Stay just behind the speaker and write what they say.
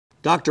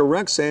Dr.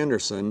 Rex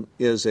Anderson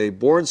is a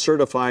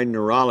board-certified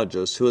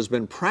neurologist who has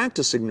been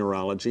practicing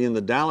neurology in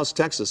the Dallas,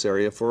 Texas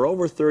area for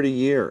over 30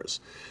 years.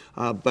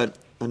 But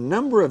a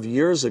number of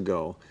years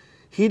ago,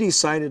 he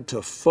decided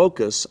to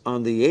focus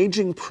on the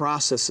aging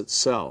process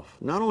itself,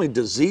 not only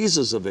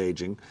diseases of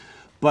aging,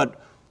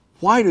 but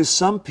why do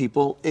some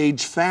people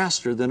age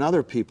faster than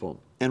other people?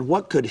 And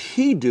what could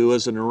he do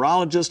as a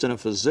neurologist and a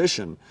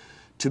physician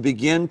to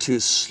begin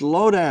to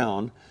slow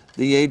down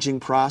the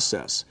aging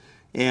process?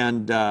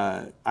 And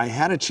I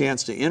had a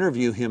chance to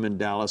interview him in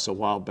Dallas a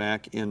while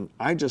back, and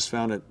I just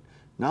found it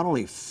not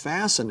only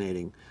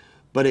fascinating,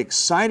 but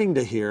exciting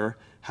to hear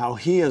how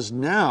he is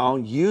now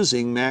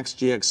using Max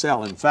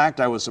GXL. In fact,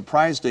 I was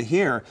surprised to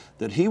hear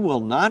that he will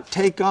not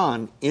take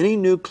on any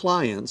new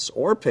clients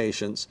or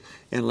patients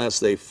unless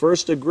they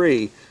first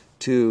agree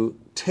to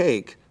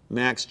take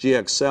Max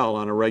GXL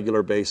on a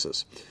regular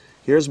basis.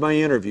 Here's my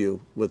interview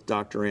with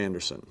Dr.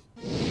 Anderson.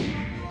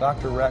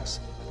 Dr. Rex,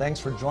 thanks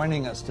for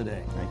joining us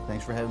today.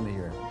 Thanks for having me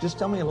here. Just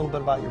tell me a little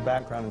bit about your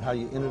background and how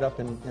you ended up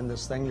in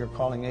this thing you're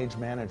calling age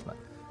management.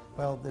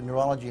 Well, the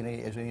neurology,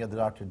 as any other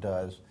doctor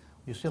does,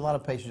 you see a lot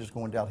of patients just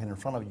going down here in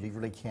front of you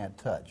really can't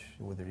touch,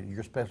 whether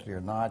you're specialty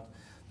or not.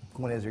 The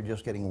point is they're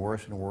just getting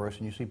worse and worse,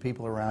 and you see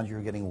people around you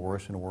are getting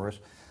worse and worse.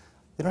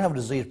 They don't have a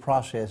disease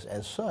process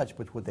as such,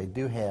 but what they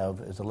do have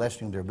is a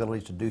lessening of their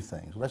abilities to do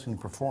things, lessening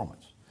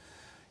performance.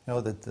 You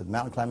know, that the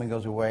mountain climbing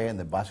goes away, and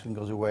the bicycling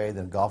goes away,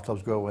 then the golf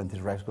clubs go away, and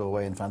these racks go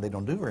away, and finally they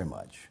don't do very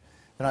much.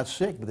 They're not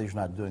sick, but they're just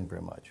not doing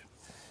very much.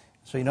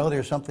 So you know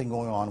there's something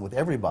going on with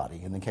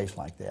everybody in a case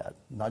like that.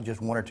 Not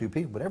just one or two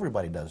people, but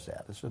everybody does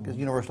that. It's a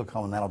universal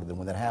commonality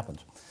when that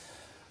happens.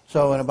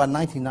 So in about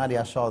 1990,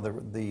 I saw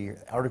the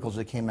articles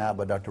that came out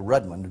by Dr.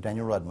 Rudman,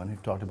 Daniel Rudman, who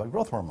talked about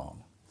growth hormone.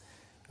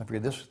 I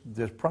figured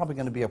there's probably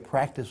going to be a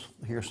practice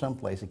here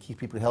someplace that keeps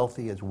people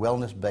healthy, it's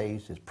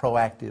wellness-based, it's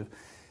proactive,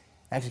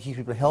 actually keeps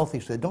people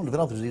healthy so they don't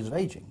develop the disease of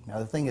aging. Now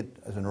the thing that,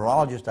 as a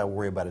neurologist, I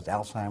worry about is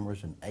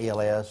Alzheimer's and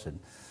ALS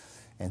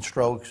and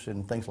strokes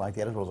and things like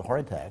that, as well as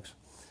heart attacks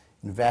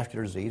and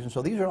vascular disease. And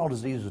so these are all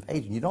diseases of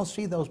aging. You don't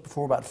see those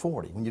before about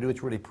 40. When you do,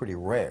 it's really pretty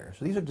rare.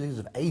 So these are diseases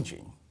of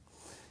aging.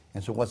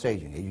 And so what's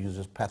aging? Aging is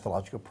this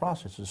pathological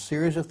process, a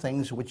series of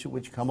things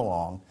which come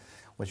along,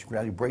 which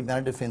gradually break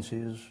down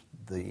defenses,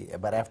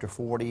 about after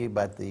 40,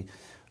 about the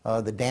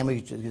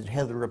damage is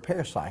ahead of the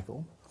repair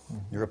cycle.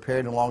 The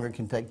repair no longer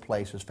can take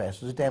place as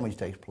fast as the damage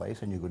takes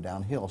place, and you go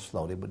downhill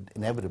slowly but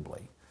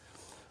inevitably.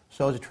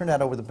 So as it turned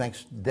out over the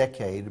next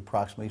decade,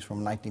 approximately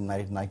from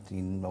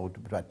 1990 to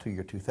about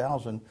year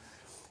 2000,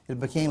 it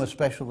became a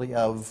specialty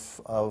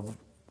of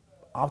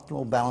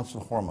optimal balance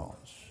of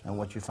hormones. And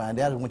what you find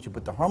out is once you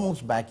put the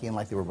hormones back in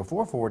like they were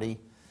before 40,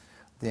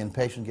 then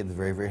patients get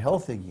very, very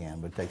healthy again.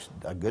 But it takes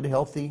a good,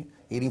 healthy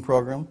eating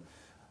program,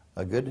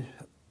 a good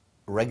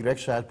regular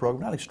exercise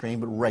program, not extreme,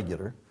 but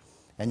regular,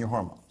 and your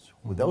hormones.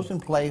 With those in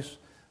place,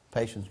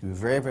 patients do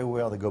very, very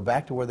well. They go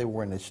back to where they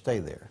were and they stay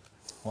there.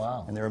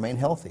 Wow. And they remain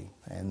healthy.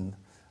 And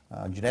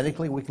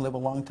genetically, we can live a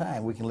long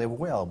time. We can live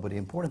well. But the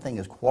important thing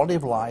is quality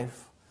of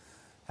life,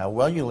 how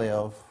well you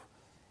live.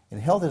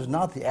 And health is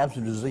not the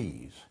absence of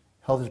disease.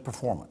 Health is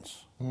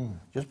performance.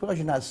 Just because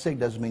you're not sick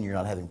doesn't mean you're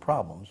not having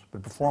problems.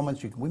 But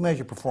performance, we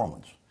measure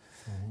performance.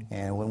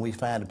 And when we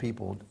find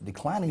people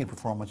declining in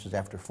performances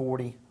after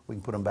 40, we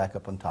can put them back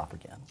up on top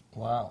again.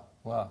 Wow,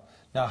 wow.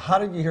 Now, how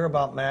did you hear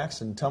about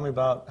Max? And tell me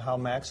about how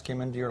Max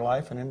came into your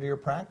life and into your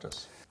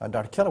practice.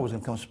 Dr. Keller was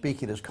going to come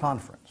speak at his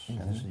conference.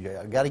 And I said,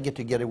 I got to get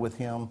together with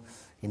him.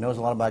 He knows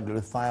a lot about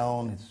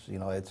glutathione.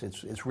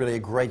 It's really a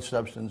great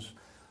substance.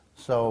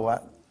 So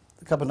a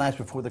couple of nights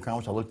before the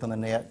conference, I looked on the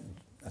net.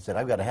 I said,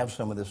 I've got to have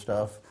some of this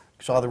stuff.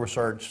 Saw the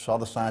research, saw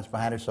the science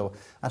behind it, so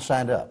I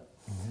signed up.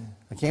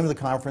 I came to the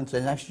conference,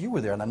 and actually you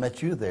were there, and I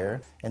met you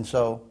there. And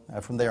so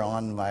from there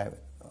on, my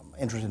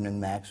interest in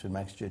Max and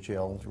Max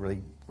GXL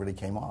really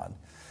came on.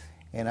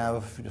 And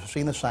I've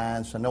seen the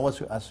science.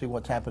 I see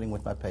what's happening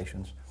with my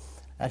patients.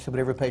 Actually, but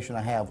every patient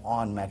I have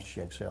on Max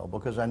GXL,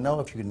 because I know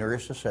if you can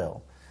nourish the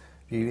cell,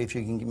 if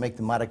you can make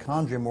the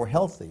mitochondria more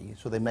healthy,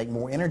 so they make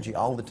more energy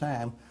all the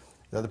time,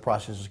 the other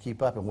processes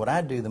keep up. And what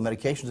I do, the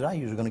medications that I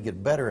use are going to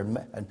get better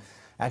and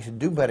actually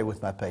do better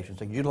with my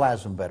patients. I can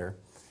utilize them better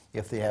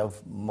if they have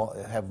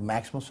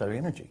maximum cellular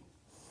energy.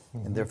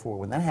 And therefore,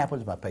 when that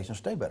happens, my patients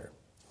stay better.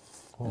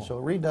 Cool. And so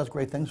it really does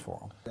great things for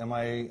them. Am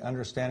I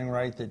understanding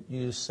right that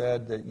you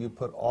said that you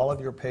put all of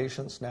your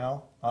patients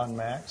now on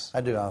Max?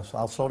 I do.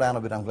 I'll slow down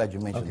a bit. I'm glad you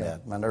mentioned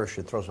that. My nurse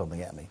should throw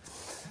something at me.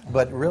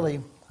 But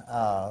really,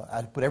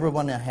 I put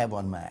everyone I have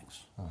on Max.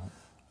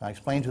 I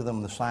explain to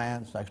them the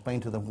science. I explain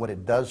to them what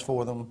it does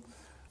for them.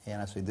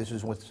 And I say, this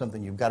is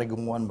something you've got to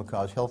go on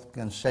because health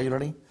begins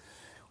cellularly,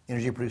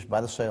 energy produced by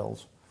the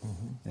cells.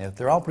 And if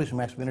they're all producing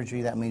maximum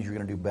energy, that means you're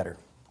going to do better.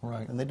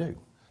 Right. And they do.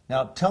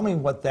 Now, tell me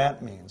what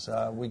that means.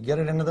 We get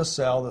it into the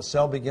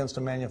cell begins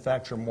to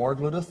manufacture more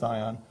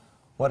glutathione.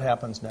 What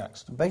happens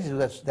next? Basically,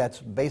 that's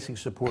basic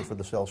support for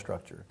the cell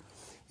structure.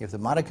 If the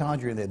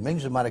mitochondria, the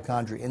millions of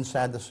mitochondria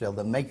inside the cell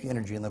that make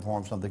energy in the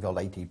form of something called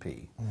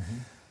ATP.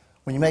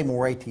 When you make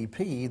more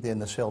ATP, then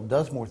the cell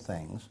does more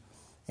things.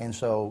 And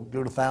so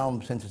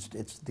glutathione, since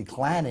it's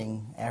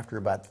declining after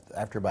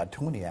about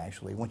 20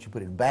 actually, once you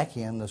put it back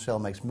in, the cell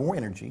makes more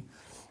energy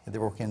and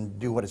therefore can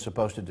do what it's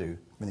supposed to do.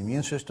 From the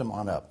immune system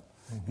on up.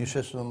 Immune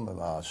system,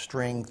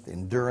 strength,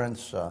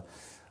 endurance,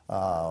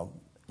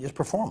 just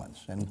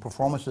performance. And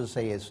performances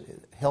say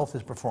health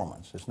is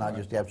performance. It's not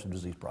just the absence of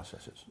disease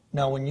processes.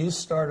 Now, when you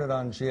started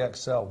on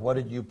GXL, what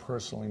did you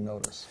personally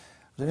notice?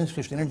 The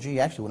insufficient energy,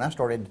 actually, when I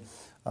started,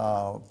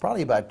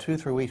 probably about 2 or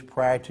 3 weeks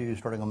prior to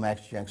starting on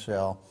Max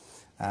GXL,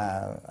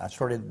 I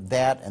started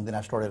that, and then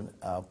I started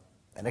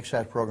an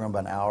exercise program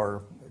about an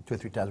hour, 2 or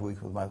 3 times a week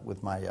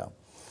with my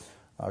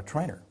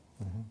trainer.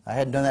 I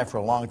hadn't done that for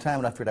a long time,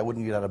 and I figured I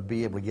wouldn't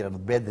be able to get out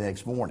of bed the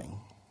next morning.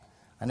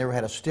 I never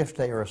had a stiff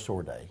day or a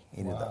sore day,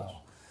 any of those.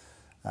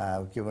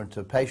 I've given it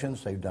to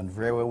patients. They've done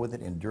very well with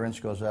it. Endurance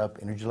goes up.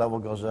 Energy level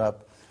goes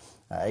up.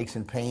 Aches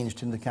and pains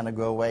tend to kind of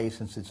go away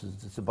since it's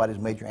the body's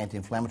major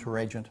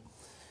anti-inflammatory agent.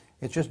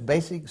 It's just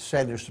basic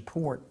cellular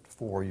support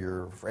for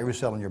every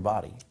cell in your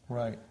body.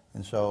 Right.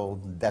 And so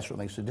that's what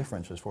makes the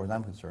difference as far as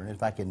I'm concerned.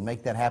 If I can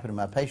make that happen in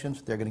my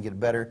patients, they're going to get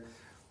better.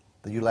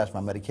 They utilize my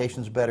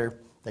medications better.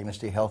 They're going to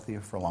stay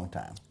healthier for a long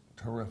time.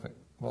 Terrific.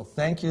 Well,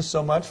 thank you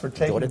so much for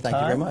taking the time. Thank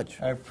you very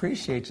much. I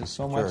appreciate you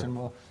so much, and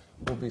we'll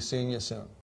be seeing you soon.